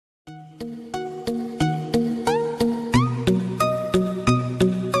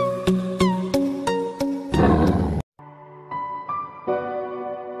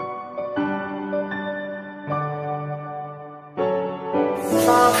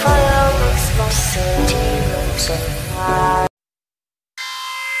city looks alive.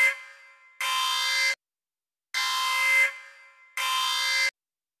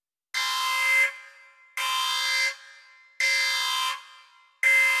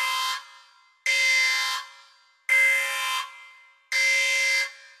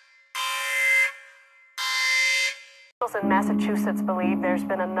 In Massachusetts believe there's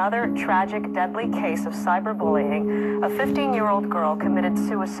been another tragic, deadly case of cyberbullying. A 15-year-old girl committed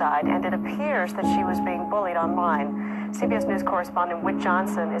suicide, and it appears that she was being bullied online. CBS News correspondent Whit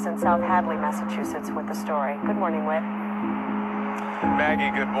Johnson is in South Hadley, Massachusetts with the story. Good morning, Whit. Maggie,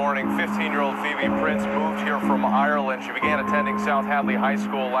 good morning. 15-year-old Pheobe Princes moved here from Ireland. She began attending South Hadley High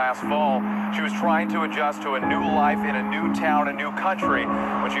School last fall. She was trying to adjust to a new life in a new town, a new country,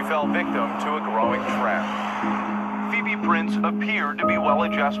 when she fell victim to a growing trend. Pheobe Princes appeared to be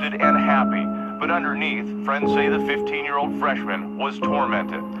well-adjusted and happy, but underneath, friends say the 15-year-old freshman was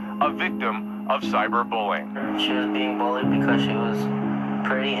tormented, a victim of cyberbullying. She was being bullied because she was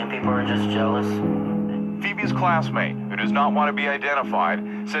pretty and people were just jealous. Phoebe's classmate, who does not want to be identified,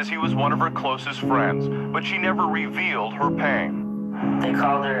 says he was one of her closest friends, but she never revealed her pain. They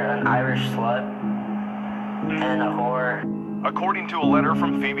called her an Irish slut and a whore. According to a letter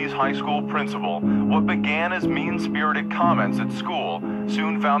from Phoebe's high school principal, what began as mean-spirited comments at school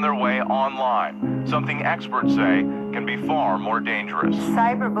soon found their way online, something experts say can be far more dangerous.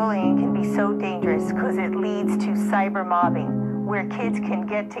 Cyberbullying can be so dangerous because it leads to cyber mobbing, where kids can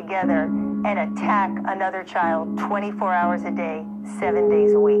get together and attack another child 24 hours a day, 7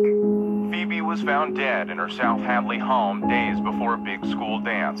 days a week. Phoebe was found dead in her South Hadley home days before a big school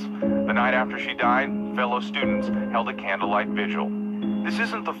dance. The night after she died, fellow students held a candlelight vigil. This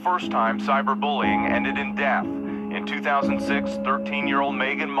isn't the first time cyberbullying ended in death. In 2006, 13-year-old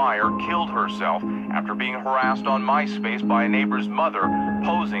Megan Meyer killed herself after being harassed on MySpace by a neighbor's mother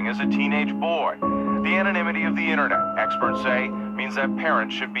posing as a teenage boy. The anonymity of the internet, experts say, means that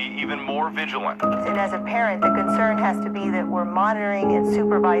parents should be even more vigilant. And as a parent, the concern has to be that we're monitoring and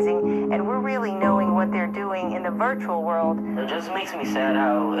supervising, and we're really knowing what they're doing in the virtual world. It just makes me sad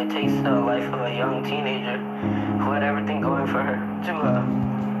how it takes the life of a young teenager who had everything going for her to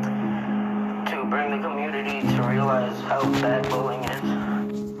bring the community to realize how bad bullying is.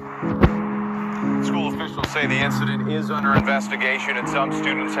 School officials say the incident is under investigation and some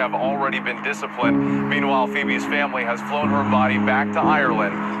students have already been disciplined. Meanwhile, Phoebe's family has flown her body back to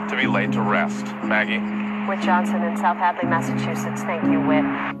Ireland to be laid to rest. Maggie? Whit Johnson in South Hadley, Massachusetts. Thank you, Whit.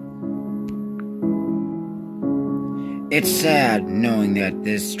 It's sad knowing that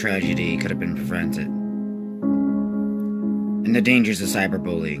this tragedy could have been prevented. And the dangers of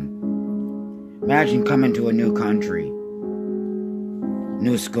cyberbullying. Imagine coming to a new country,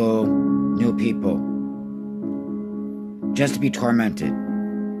 new school, new people, just to be tormented.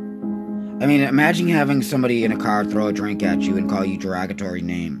 I mean, imagine having somebody in a car throw a drink at you and call you derogatory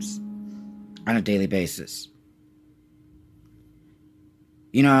names on a daily basis.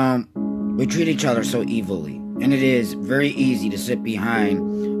 You know, we treat each other so evilly, and it is very easy to sit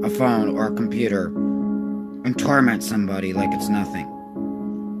behind a phone or a computer and torment somebody like it's nothing.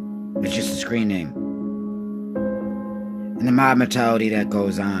 It's just a screen name. And the mob mentality that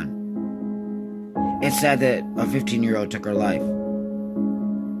goes on. It's sad that a 15-year-old took her life.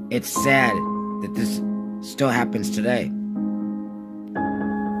 It's sad that this still happens today.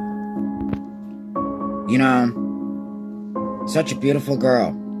 You know, such a beautiful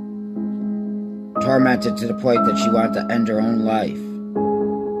girl, tormented to the point that she wanted to end her own life.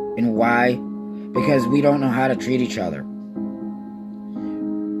 And why? Because we don't know how to treat each other.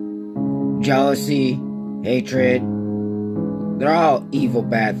 Jealousy, hatred, they're all evil,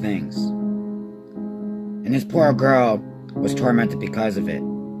 bad things. And this poor girl was tormented because of it.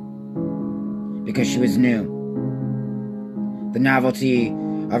 Because she was new. The novelty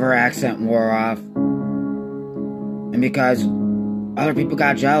of her accent wore off. And because other people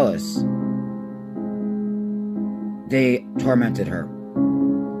got jealous, they tormented her,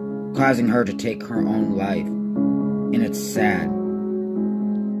 causing her to take her own life. And it's sad.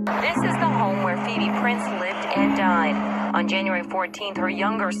 This is the home where Phoebe Princes lived and died. On January 14th, her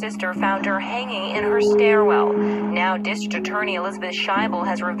younger sister found her hanging in her stairwell. Now, District Attorney Elizabeth Scheibel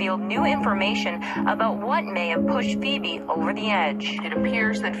has revealed new information about what may have pushed Phoebe over the edge. It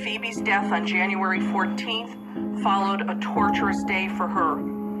appears that Phoebe's death on January 14th followed a torturous day for her,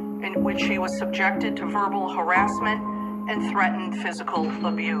 in which she was subjected to verbal harassment and threatened physical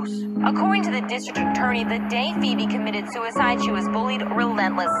abuse. According to the district attorney, the day Phoebe committed suicide, she was bullied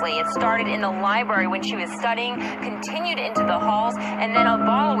relentlessly. It started in the library when she was studying, continued into the halls, and then a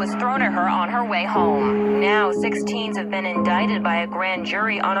bottle was thrown at her on her way home. Now, 6 teens have been indicted by a grand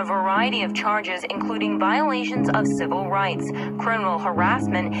jury on a variety of charges, including violations of civil rights, criminal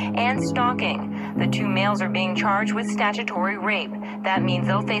harassment, and stalking. The 2 males are being charged with statutory rape. That means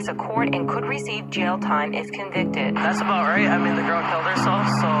they'll face a court and could receive jail time if convicted. That's about right. I mean, the girl killed herself,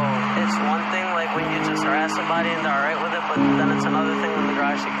 so it's one thing like when you just harass somebody and they're alright with it, but then it's another thing when the girl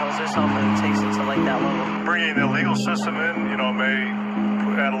actually kills herself and it takes it to like that level. Bringing the legal system in, may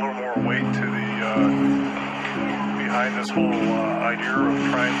add a little more weight to the behind this whole idea of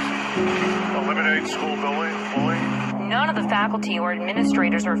trying to eliminate school bullying. None of the faculty or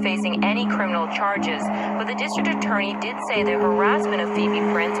administrators are facing any criminal charges, but the district attorney did say the harassment of Phoebe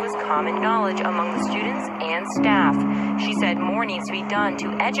Prince was common knowledge among the students and staff. She said more needs to be done to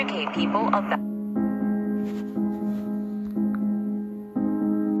educate people about.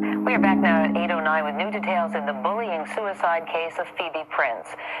 We are back now at 8:09 with new details in the bullying suicide case of Phoebe Prince.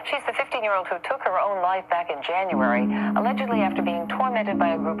 She's the 15-year-old who took her own life back in January, allegedly after being tormented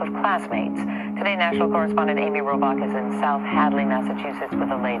by a group of classmates. Today, national correspondent Amy Robach is in South Hadley, Massachusetts with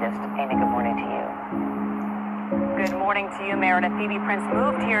the latest. Amy, good morning to you. Good morning to you, Meredith. Phoebe Prince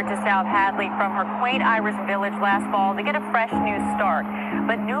moved here to South Hadley from her quaint Irish village last fall to get a fresh new start.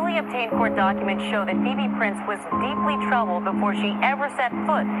 But newly obtained court documents show that Phoebe Prince was deeply troubled before she ever set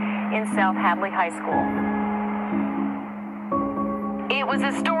foot in South Hadley High School. It was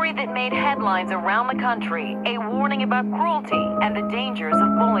a story that made headlines around the country, a warning about cruelty and the dangers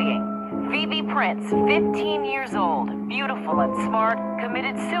of bullying. Phoebe Prince, 15 years old, beautiful and smart,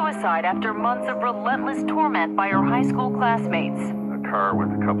 committed suicide after months of relentless torment by her high school classmates. A car with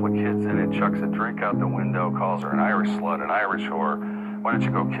a couple of kids in it chucks a drink out the window, calls her an Irish slut, an Irish whore. Why don't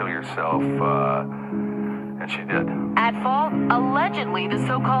you go kill yourself? And she did. At fault, allegedly, the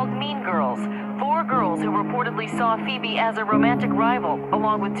so-called mean girls. 4 girls who reportedly saw Phoebe as a romantic rival,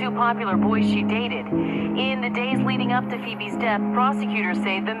 along with 2 popular boys she dated. In the days leading up to Phoebe's death, prosecutors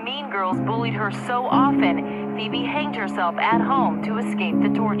say the mean girls bullied her so often, Phoebe hanged herself at home to escape the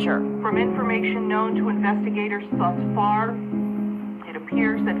torture. From information known to investigators thus far, it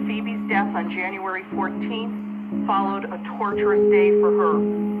appears that Phoebe's death on January 14th followed a torturous day for her,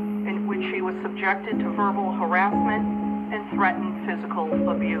 in which she was subjected to verbal harassment and threatened physical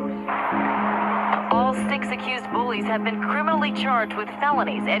abuse. All 6 accused bullies have been criminally charged with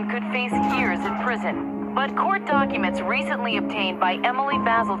felonies and could face years in prison. But court documents recently obtained by Emily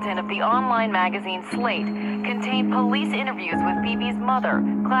Basilton of the online magazine Slate contain police interviews with Phoebe's mother,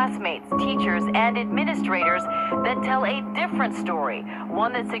 classmates, teachers, and administrators that tell a different story,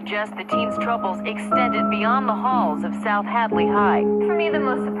 one that suggests the teen's troubles extended beyond the halls of South Hadley High. For me, the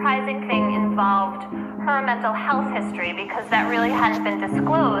most surprising thing involved her mental health history, because that really hadn't been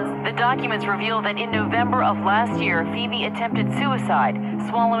disclosed. The documents reveal that in November of last year, Phoebe attempted suicide,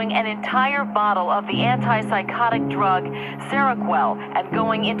 swallowing an entire bottle of the antipsychotic drug Seroquel and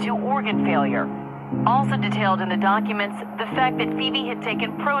going into organ failure. Also detailed in the documents, the fact that Phoebe had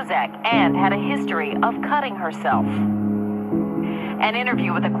taken Prozac and had a history of cutting herself. An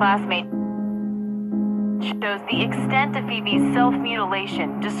interview with a classmate shows the extent of Phoebe's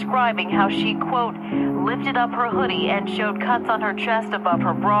self-mutilation, describing how she, quote, lifted up her hoodie and showed cuts on her chest above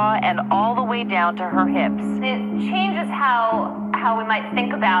her bra and all the way down to her hips. It changes how we might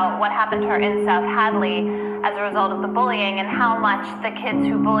think about what happened to her in South Hadley as a result of the bullying, and how much the kids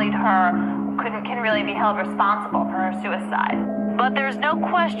who bullied her can really be held responsible for her suicide. But there's no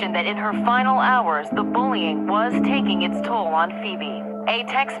question that in her final hours, the bullying was taking its toll on Phoebe. A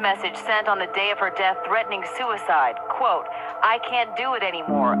text message sent on the day of her death threatening suicide, quote, I can't do it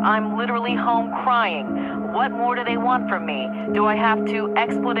anymore. I'm literally home crying. What more do they want from me? Do I have to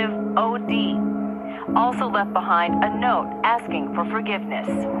expletive OD? Also left behind a note asking for forgiveness.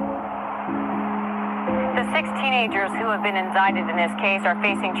 The 6 teenagers who have been indicted in this case are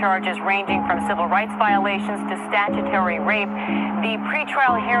facing charges ranging from civil rights violations to statutory rape. The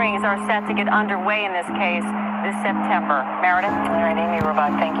pretrial hearings are set to get underway in this case this September. Meredith? All right, Amy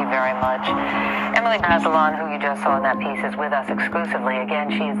Robach, thank you very much. Emily Bazelon, who you just saw in that piece, is with us exclusively. Again,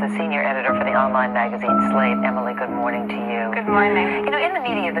 she is the senior editor for the online magazine Slate. Emily, good morning to you. Good morning. You know, in the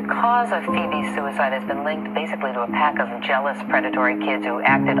media, the cause of Phoebe's suicide has been linked basically to a pack of jealous, predatory kids who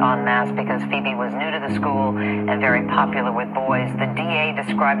acted en masse because Phoebe was new to the school and very popular with boys. The DA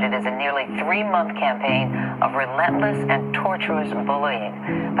described it as a nearly 3-month campaign of relentless and torturous bullying.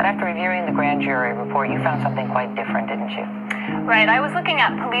 But after reviewing the grand jury report, you found something quite different, didn't you? Right. I was looking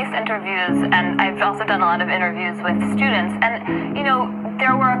at police interviews, and I've also done a lot of interviews with students. And, you know,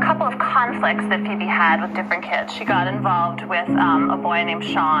 there were a couple of conflicts that Phoebe had with different kids. She got involved with a boy named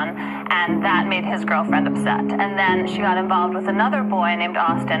Sean, and that made his girlfriend upset. And then she got involved with another boy named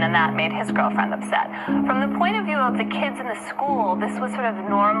Austin, and that made his girlfriend upset. From the point of view of the kids in the school, this was sort of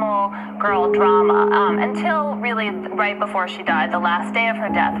normal girl drama until really right before she died, the last day of her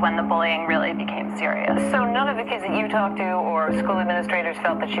death, when the bullying really became serious. So none of the kids that you talked to or school administrators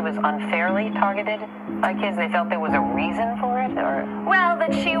felt that she was unfairly targeted by kids? They felt there was a reason for it? Or? Well,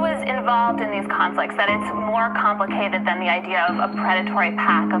 that she was involved in these conflicts, that it's more complicated than the idea of a predatory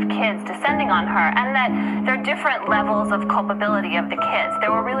pack of kids descending on her, and that there are different levels of culpability of the kids.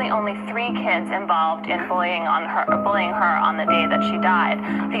 There were really only 3 kids involved in bullying her on the day that she died.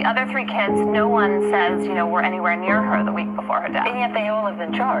 The other 3 kids, no one says, you know, were anywhere near her the week before her death. And yet they all have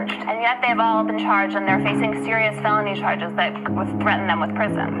been charged. And yet they've all been charged, and they're facing serious felony charges that would threaten them with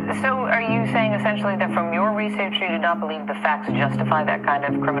prison. So are you saying essentially that from your research you do not believe the facts justify that kind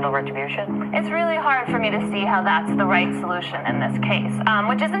of criminal retribution? It's really hard for me to see how that's the right solution in this case,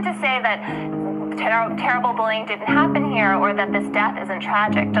 which isn't to say that terrible bullying didn't happen here or that this death isn't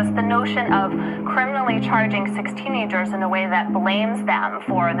tragic. Just the notion of criminally charging 6 teenagers in a way that blames them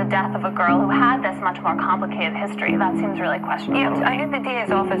for the death of a girl who had this much more complicated history, that seems really questionable. Yeah, I heard the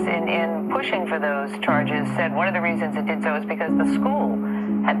DA's office in pushing for those charges said one of the reasons it did so is because the school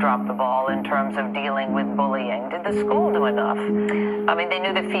had dropped the ball in terms of dealing with bullying. Did the school do enough? I mean, they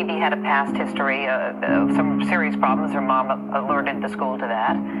knew that Phoebe had a past history of some serious problems. Her mom alerted the school to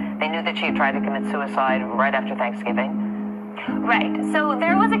that. They knew that she had tried to commit suicide right after Thanksgiving. Right. So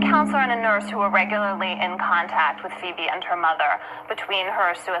there was a counselor and a nurse who were regularly in contact with Phoebe and her mother between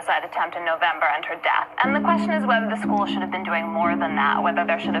her suicide attempt in November and her death. And the question is whether the school should have been doing more than that, whether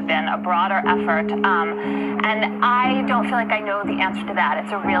there should have been a broader effort. And I don't feel like I know the answer to that.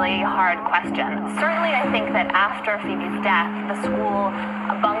 It's a really hard question. Certainly, I think that after Phoebe's death, the school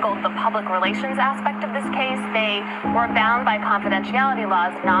bungled the public relations aspect of this case. They were bound by confidentiality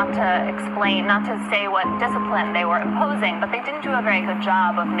laws not to say what discipline they were imposing, but they didn't do a very good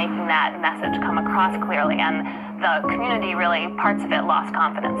job of making that message come across clearly, and the community really, parts of it, lost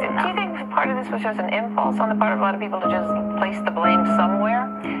confidence in that. Do you think part of this was just an impulse on the part of a lot of people to just place the blame somewhere?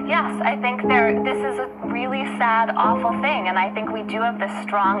 Yes, I think this is a really sad, awful thing, and I think we do have this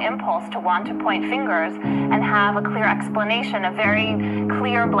strong impulse to want to point fingers and have a clear explanation, a very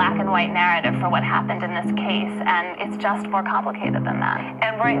clear black and white narrative for what happened in this case, and it's just more complicated than that.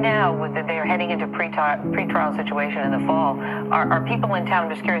 And right now, they're heading into pre-trial situation in the fall, are people in town,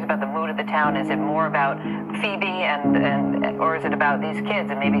 I'm just curious about the mood of the town, is it more about Phoebe or is it about these kids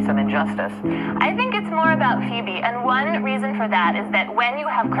and maybe some injustice? I think it's more about Phoebe, and one reason for that is that when you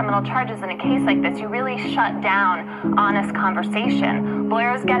have criminal charges in a case like this, you really shut down honest conversation.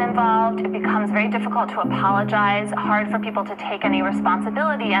 Lawyers get involved, it becomes very difficult to apologize, hard for people to take any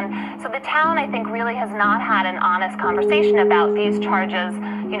responsibility, and so the town, I think, really has not had an honest conversation about these charges,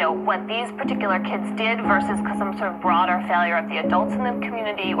 you know, what these particular kids did versus some sort of broader failure of the adults in the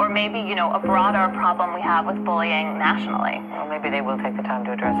community, or maybe, you know, a broader problem we have with bullying nationally. Well, maybe they will take the time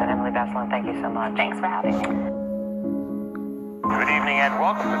to address it. Emily Bazelon, thank you so much. Thanks for having me. Good evening and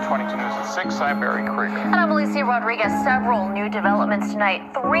welcome to 22 News at 6. I'm Barry Krieger. And I'm Alicia Rodriguez. Several new developments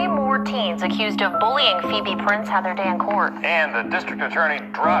tonight. 3 more teens accused of bullying Phoebe Prince had their day in court. And the district attorney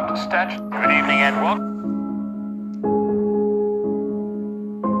dropped statute. Good evening and welcome.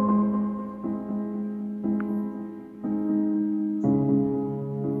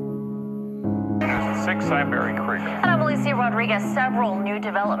 6, I'm Barry Krieger. And I'm Alicia Rodriguez. Several new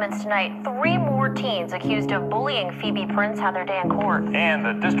developments tonight. 3 more teens accused of bullying Phoebe Prince had their day in court. And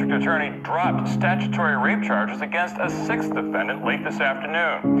the district attorney dropped statutory rape charges against a 6th defendant late this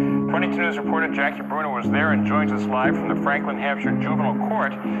afternoon. 22 News reporter Jackie Bruno was there and joins us live from the Franklin, Hampshire Juvenile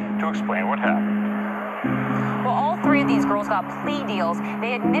Court to explain what happened. Well, all 3 of these girls got plea deals.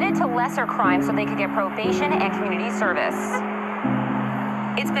 They admitted to lesser crimes so they could get probation and community service.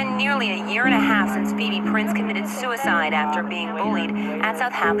 It's been nearly a year and a half since Phoebe Prince committed suicide after being bullied at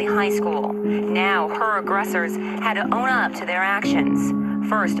South Hadley High School. Now, her aggressors had to own up to their actions.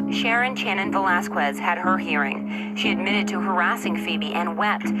 First, Sharon Channon Velasquez had her hearing. She admitted to harassing Phoebe and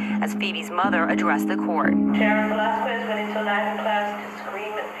wept as Phoebe's mother addressed the court. Sharon Velasquez went into live in class to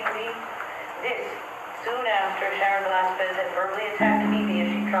scream at Phoebe. This, soon after Sharon Velasquez had verbally attacked Phoebe as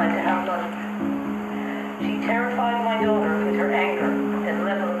she tried to have lunch. She terrified my daughter with her anger and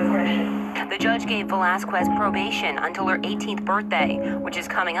level of aggression. The judge gave Velasquez probation until her 18th birthday, which is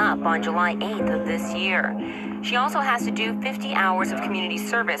coming up on July 8th of this year. She also has to do 50 hours of community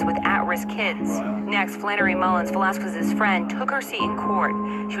service with at-risk kids. Next, Flannery Mullins, Velasquez's friend, took her seat in court.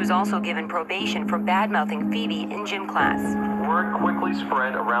 She was also given probation for bad-mouthing Phoebe in gym class. Word quickly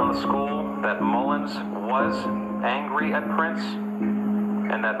spread around the school that Mullins was angry at Prince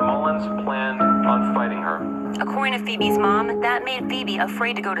and that Mullins planned on fighting her. According to Phoebe's mom, that made Phoebe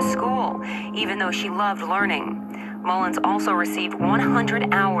afraid to go to school, even though she loved learning. Mullins also received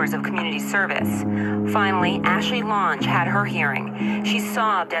 100 hours of community service. Finally, Ashley Lange had her hearing. She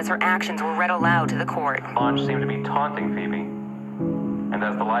sobbed as her actions were read aloud to the court. Lange seemed to be taunting Phoebe, and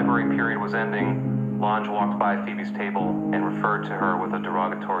as the library period was ending, Lange walked by Phoebe's table and referred to her with a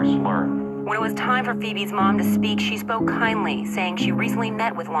derogatory slur. When it was time for Phoebe's mom to speak, she spoke kindly, saying she recently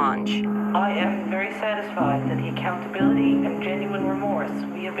met with Lange. I am very satisfied that the accountability and genuine remorse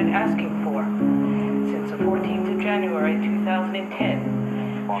we have been asking for since the 14th of January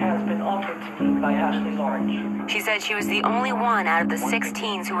 2010 has been offered to me by Ashley Lange. She said she was the only one out of the 6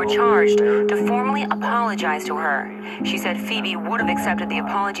 teens who were charged to formally apologize to her. She said Phoebe would have accepted the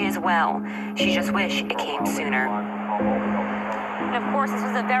apology as well. She just wished it came sooner. And of course, this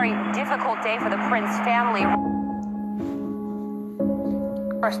was a very difficult day for the Prince family.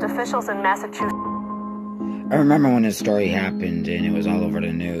 First, officials in Massachusetts. I remember when this story happened and it was all over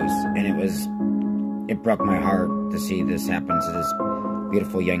the news, and it broke my heart to see this happen to this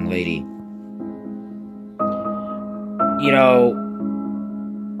beautiful young lady. You know,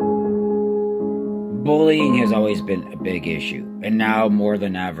 bullying has always been a big issue, and now more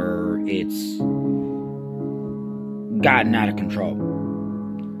than ever, it's gotten out of control.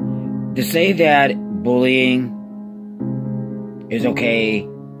 To say that bullying is okay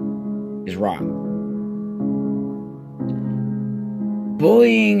is wrong.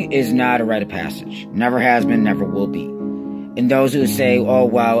 Bullying is not a rite of passage. Never has been, never will be. And those who say, oh,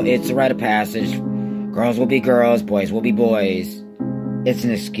 well, it's a rite of passage, girls will be girls, boys will be boys, it's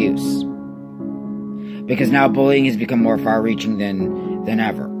an excuse. Because now bullying has become more far-reaching than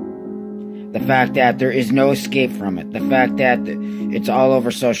ever. The fact that there is no escape from it. The fact that it's all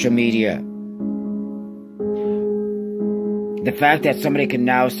over social media. The fact that somebody can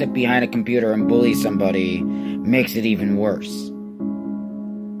now sit behind a computer and bully somebody makes it even worse.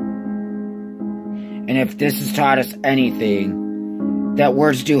 And if this has taught us anything, that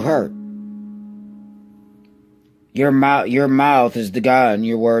words do hurt. Your mouth is the gun,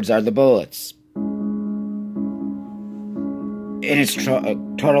 your words are the bullets. And it's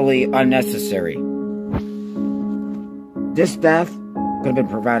totally unnecessary. This death could have been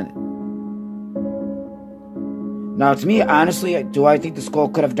prevented. Now, to me, honestly, do I think the school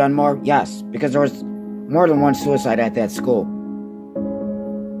could have done more? Yes, because there was more than one suicide at that school.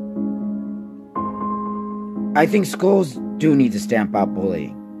 I think schools do need to stamp out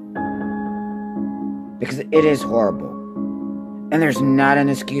bullying. Because it is horrible. And there's not an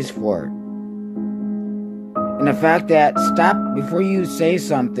excuse for it. And the fact that, stop, before you say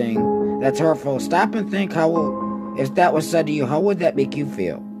something that's hurtful, stop and think if that was said to you, how would that make you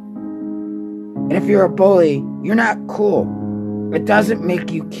feel? And if you're a bully, you're not cool. It doesn't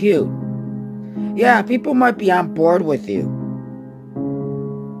make you cute. Yeah, people might be on board with you.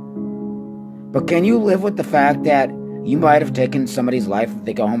 But can you live with the fact that you might have taken somebody's life if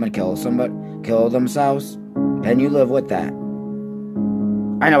they go home and kill themselves? Can you live with that?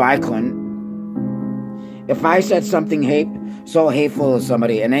 I know I couldn't. If I said something so hateful to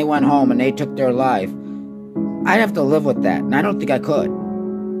somebody and they went home and they took their life, I'd have to live with that, and I don't think I could.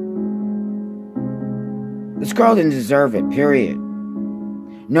 This girl didn't deserve it, period.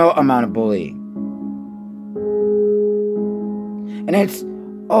 No amount of bullying. And it's,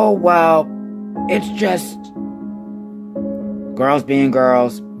 oh, well, it's just girls being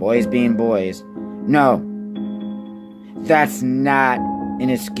girls, boys being boys. No. That's not an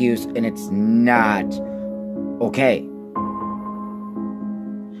excuse, and it's not okay.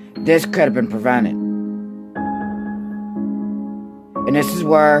 This could have been prevented. And this is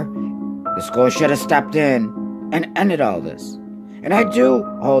where the school should have stepped in and ended all this. And I do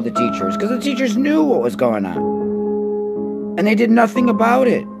hold the teachers, because the teachers knew what was going on. And they did nothing about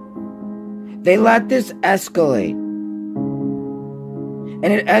it. They let this escalate. And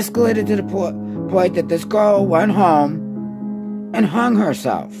it escalated to the point that this girl went home and hung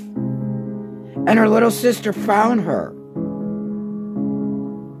herself. And her little sister found her.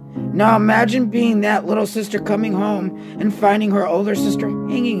 Now imagine being that little sister coming home and finding her older sister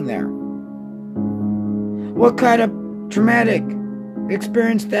hanging there. What kind of traumatic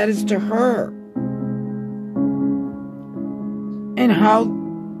experience that is to her. And how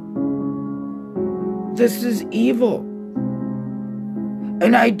this is evil.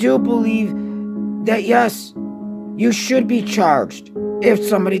 And I do believe that, yes, you should be charged if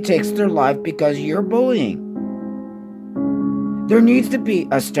somebody takes their life because you're bullying. There needs to be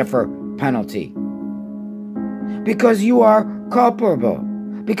a stiffer penalty. Because you are culpable.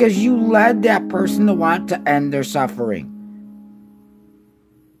 Because you led that person to want to end their suffering.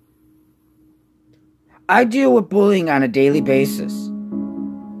 I deal with bullying on a daily basis.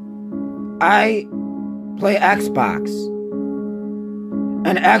 I play Xbox.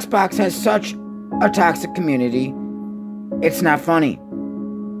 And Xbox has such a toxic community, it's not funny.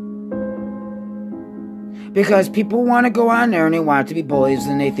 Because people want to go on there and they want to be bullies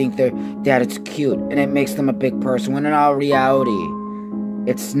and they think that it's cute and it makes them a big person, when in all reality,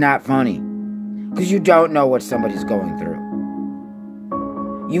 it's not funny. Because you don't know what somebody's going through.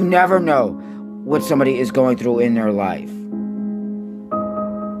 You never know what somebody is going through in their life.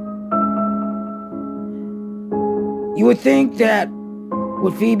 You would think that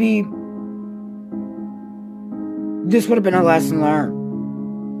with Phoebe, this would have been a lesson learned.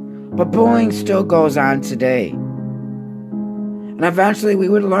 But bullying still goes on today. And eventually we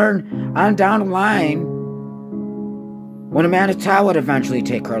would learn on down the line when Amanda Todd would eventually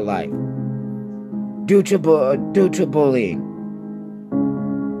take her life due to bullying.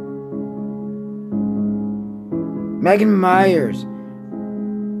 Megan Myers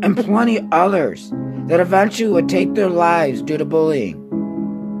and plenty others that eventually would take their lives due to bullying.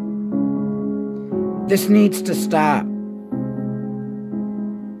 This needs to stop.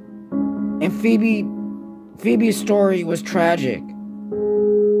 And Phoebe's story was tragic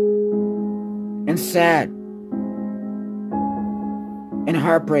and sad and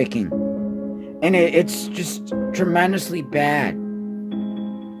heartbreaking. And it's just tremendously bad.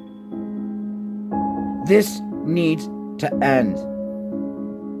 This needs to end.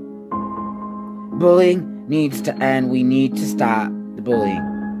 Bullying needs to end. We need to stop the bullying.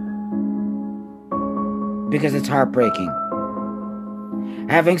 Because it's heartbreaking.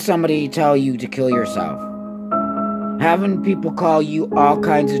 Having somebody tell you to kill yourself. Having people call you all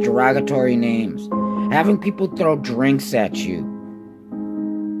kinds of derogatory names. Having people throw drinks at you.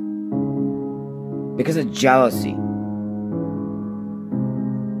 Because of jealousy.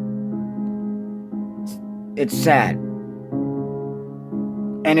 It's sad.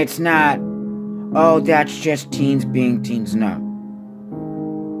 And it's not, oh, that's just teens being teens. No.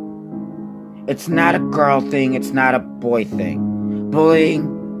 It's not a girl thing. It's not a boy thing.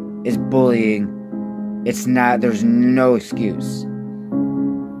 Bullying is bullying. It's not, there's no excuse.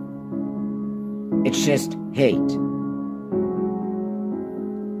 It's just hate.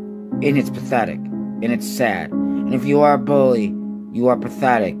 And it's pathetic. And it's sad. And if you are a bully, you are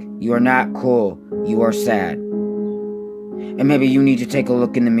pathetic. You are not cool. You are sad. And maybe you need to take a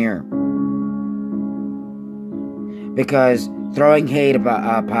look in the mirror. Because throwing hate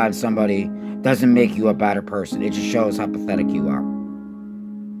upon somebody doesn't make you a better person. It just shows how pathetic you are.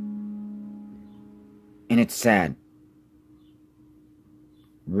 And it's sad.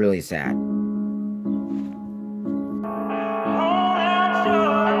 Really sad.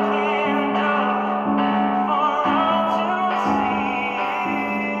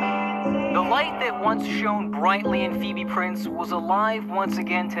 The light that once shone brightly in Phoebe Prince was alive once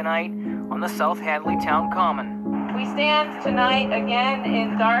again tonight on the South Hadley Town Common. We stand tonight again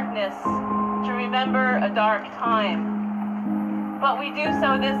in darkness to remember a dark time. But we do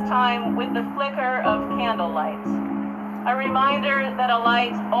so this time with the flicker of candlelight. A reminder that a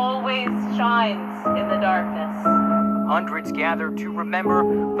light always shines in the darkness. Hundreds gathered to remember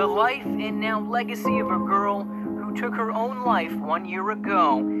the life and now legacy of a girl who took her own life 1 year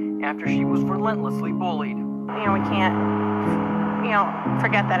ago after she was relentlessly bullied. You know, we can't,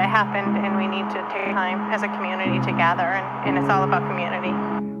 forget that it happened, and we need to take time as a community to gather, and it's all about community.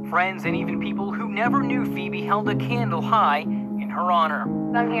 Friends and even people who never knew Phoebe held a candle high in her honor.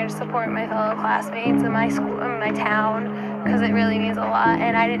 I'm here to support my fellow classmates in my school, in my town, because it really means a lot,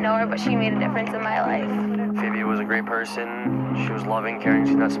 and I didn't know her, but she made a difference in my life. Phoebe was a great person. She was loving, caring,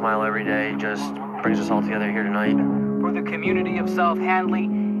 she that smile every day just brings us all together here tonight. For the community of South Hadley,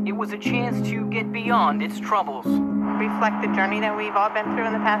 it was a chance to get beyond its troubles. Reflect the journey that we've all been through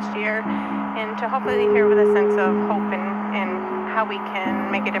in the past year, and to hopefully leave here with a sense of hope and how we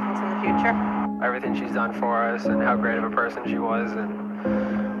can make a difference in the future. Everything she's done for us and how great of a person she was,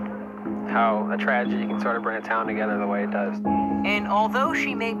 and how a tragedy can sort of bring a town together the way it does. And although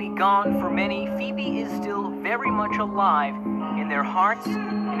she may be gone for many, Phoebe is still very much alive in their hearts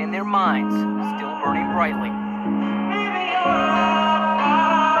and in their minds, still burning brightly.